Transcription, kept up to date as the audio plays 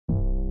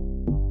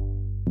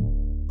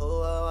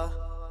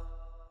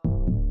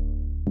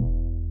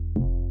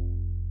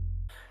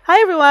Hi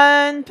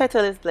everyone,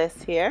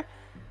 Petalisbless here.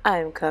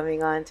 I'm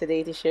coming on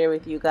today to share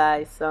with you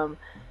guys some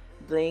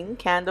bling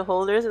candle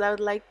holders that I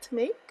would like to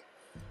make.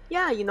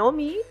 Yeah, you know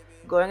me,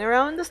 going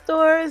around the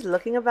stores,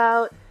 looking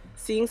about,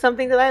 seeing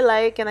something that I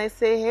like, and I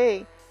say,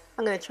 hey,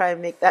 I'm gonna try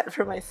and make that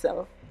for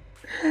myself.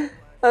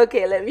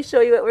 Okay, let me show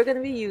you what we're gonna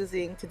be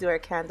using to do our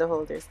candle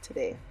holders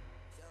today.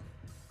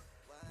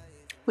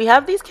 We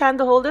have these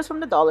candle holders from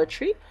the Dollar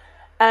Tree,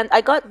 and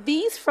I got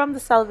these from the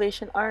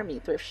Salvation Army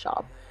thrift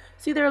shop.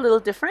 See, they're a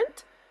little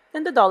different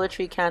than the Dollar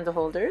Tree candle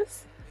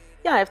holders.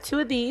 Yeah, I have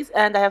 2 of these,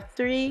 and I have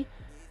 3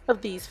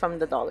 of these from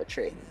the Dollar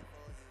Tree.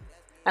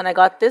 And I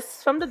got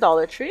this from the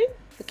Dollar Tree,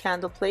 the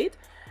candle plate,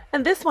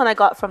 and this one I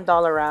got from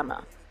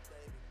Dollarama.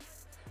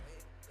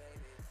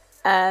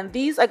 And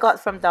these I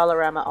got from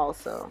Dollarama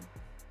also.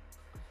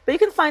 But you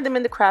can find them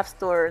in the craft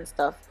store and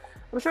stuff.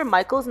 I'm sure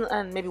Michael's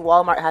and maybe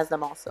Walmart has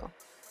them also.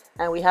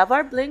 And we have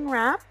our bling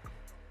wrap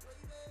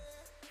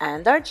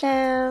and our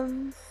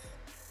gems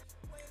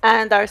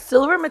and our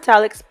silver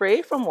metallic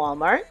spray from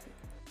Walmart.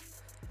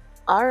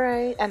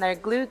 Alright, and our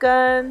glue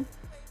gun,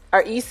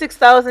 our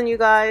E6000, you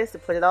guys, to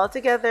put it all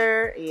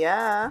together.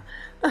 Yeah.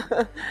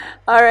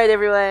 Alright,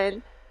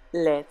 everyone,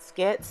 let's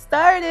get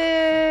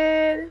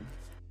started.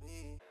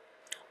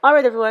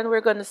 Alright, everyone,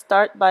 we're going to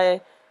start by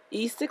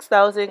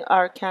E6000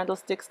 our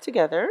candlesticks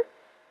together.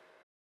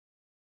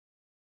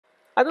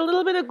 Add a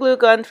little bit of glue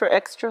gun for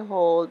extra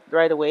hold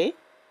right away.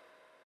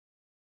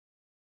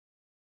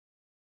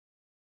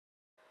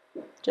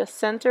 Just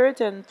center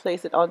it and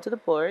place it onto the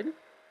board.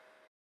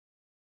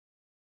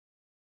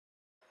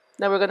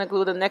 Now we're going to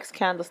glue the next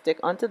candlestick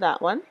onto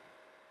that one.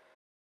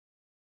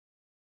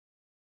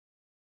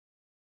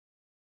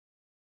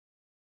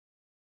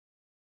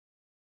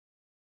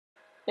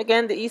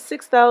 Again, the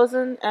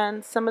E6000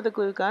 and some of the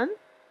glue gun.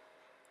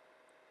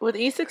 With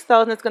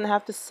E6000, it's going to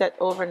have to set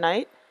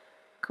overnight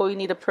because we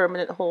need a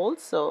permanent hold.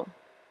 So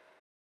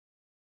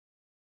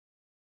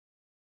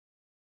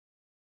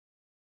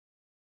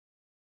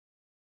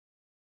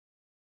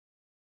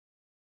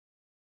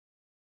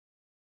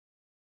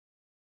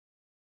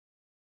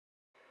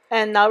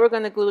and now we're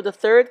going to glue the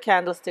third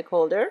candlestick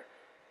holder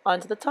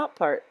onto the top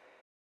part.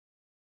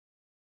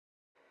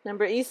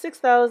 Remember,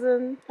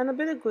 E6000 and a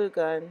bit of glue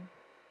gun.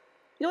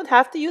 You don't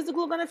have to use the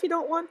glue gun if you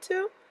don't want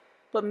to,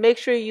 but make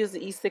sure you use the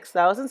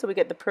E6000 so we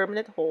get the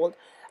permanent hold.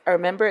 And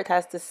remember, it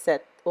has to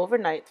set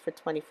overnight for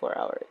 24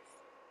 hours.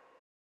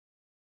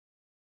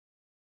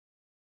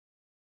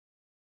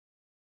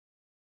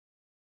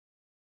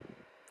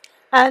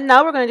 And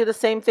now we're going to do the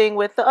same thing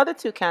with the other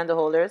 2 candle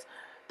holders,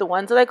 the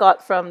ones that I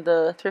got from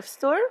the thrift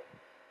store.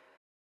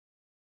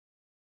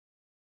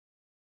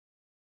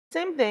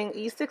 Same thing,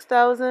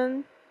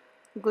 E6000,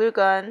 glue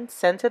gun,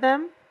 center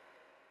them,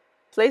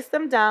 place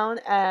them down,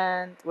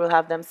 and we'll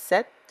have them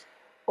set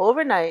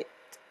overnight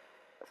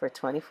for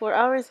 24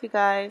 hours, you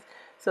guys.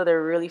 So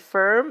they're really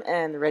firm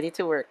and ready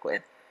to work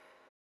with.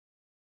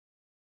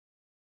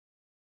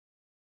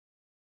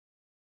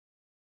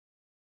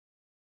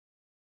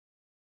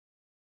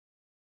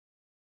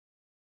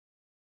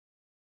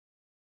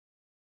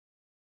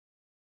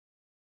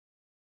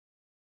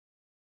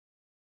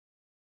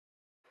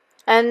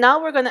 And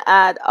now we're going to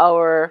add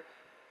our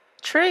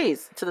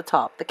trays to the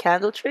top, the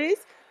candle trays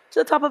to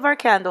the top of our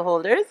candle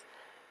holders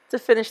to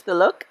finish the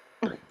look.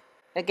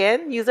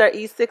 Again, use our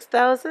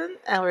E6000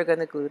 and we're going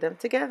to glue them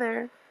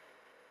together.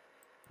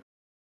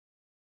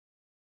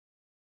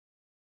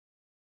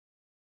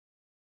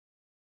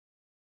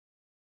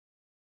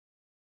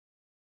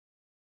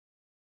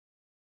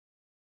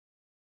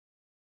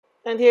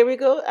 And here we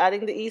go,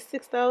 adding the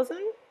E6000.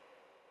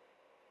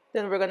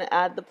 Then we're going to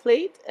add the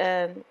plate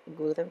and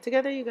glue them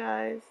together, you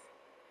guys.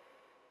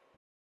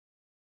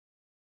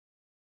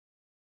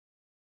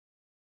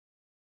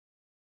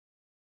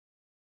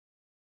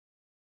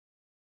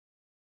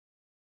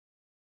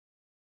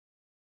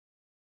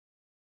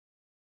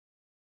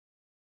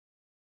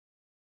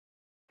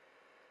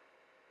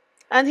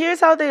 And here's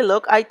how they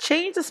look. I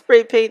changed the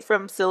spray paint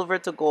from silver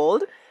to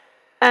gold.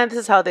 And this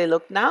is how they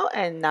look now.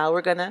 And now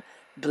we're going to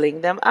bling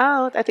them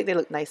out. I think they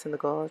look nice in the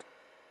gold.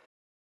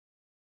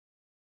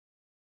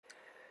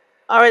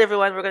 Alright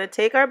everyone, we're going to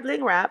take our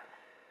bling wrap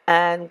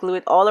and glue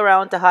it all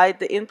around to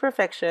hide the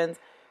imperfections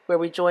where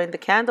we join the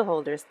candle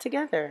holders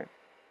together.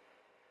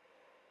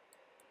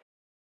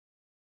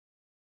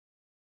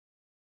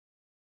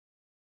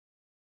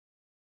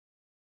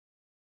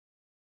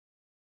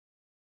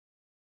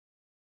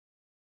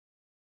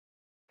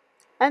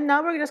 And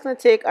now we're just going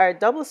to take our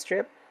double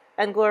strip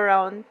and go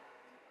around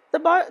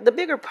the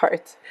bigger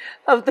part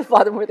of the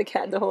bottom where the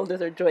candle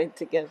holders are joined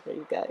together,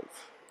 you guys.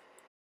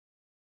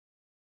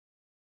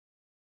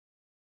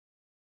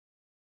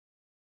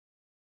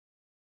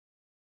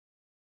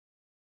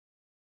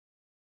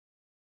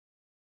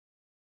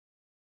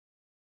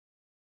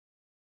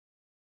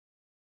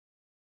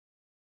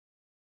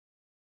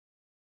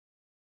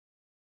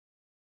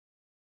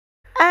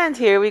 And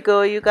here we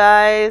go, you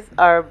guys,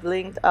 our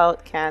blinked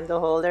out candle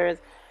holders.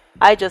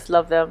 I just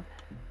love them.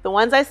 The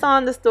ones I saw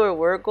in the store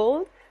were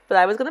gold, but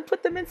I was going to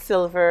put them in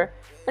silver.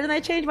 And then I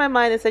changed my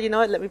mind and said, you know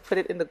what, let me put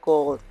it in the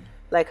gold.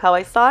 Like how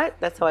I saw it,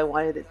 that's how I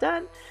wanted it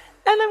done.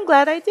 And I'm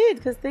glad I did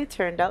because they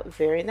turned out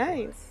very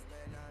nice.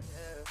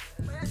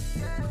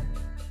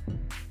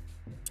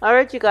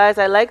 Alright, you guys,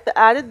 I like the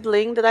added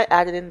bling that I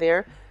added in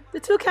there. The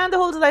two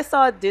candle holders I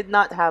saw did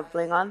not have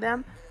bling on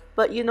them.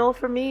 But you know,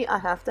 for me, I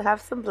have to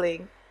have some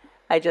bling.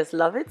 I just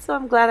love it, so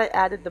I'm glad I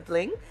added the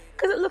bling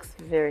because it looks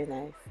very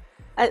nice.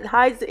 It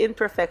hides the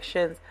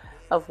imperfections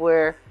of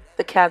where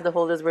the candle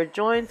holders were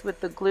joined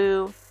with the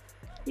glue,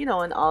 you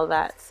know, and all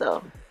that.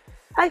 So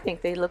I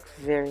think they look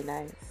very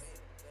nice.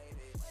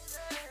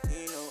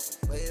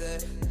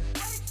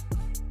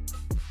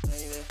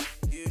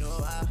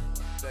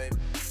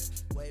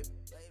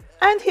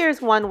 And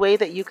here's one way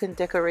that you can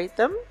decorate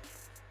them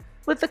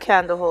with the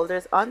candle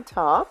holders on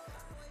top.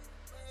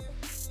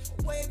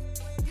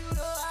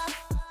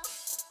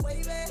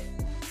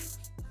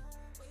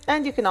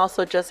 And you can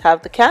also just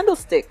have the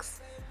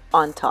candlesticks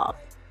on top.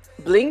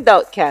 Blinged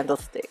out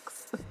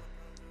candlesticks.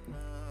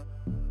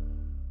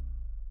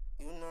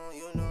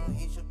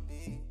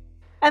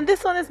 And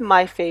this one is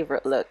my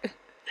favorite look.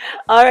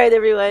 Alright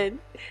everyone,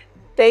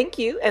 thank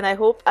you, and I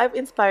hope I've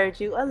inspired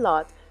you a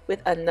lot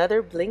with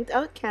another blinged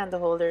out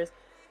candle holders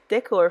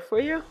decor for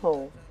your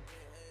home.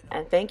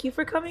 And thank you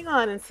for coming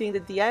on and seeing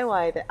the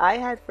DIY that I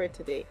had for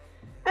today.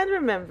 And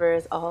remember,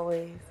 as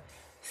always,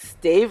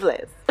 stay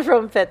blessed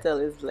from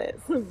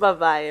Petalisbless. Bye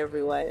bye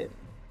everyone.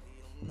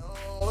 No,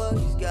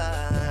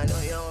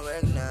 he don't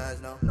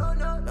recognize.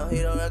 No,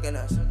 he don't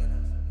recognize.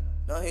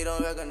 No, he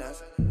don't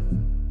recognize.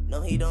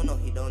 No,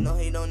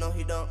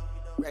 he don't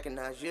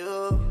recognize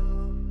you.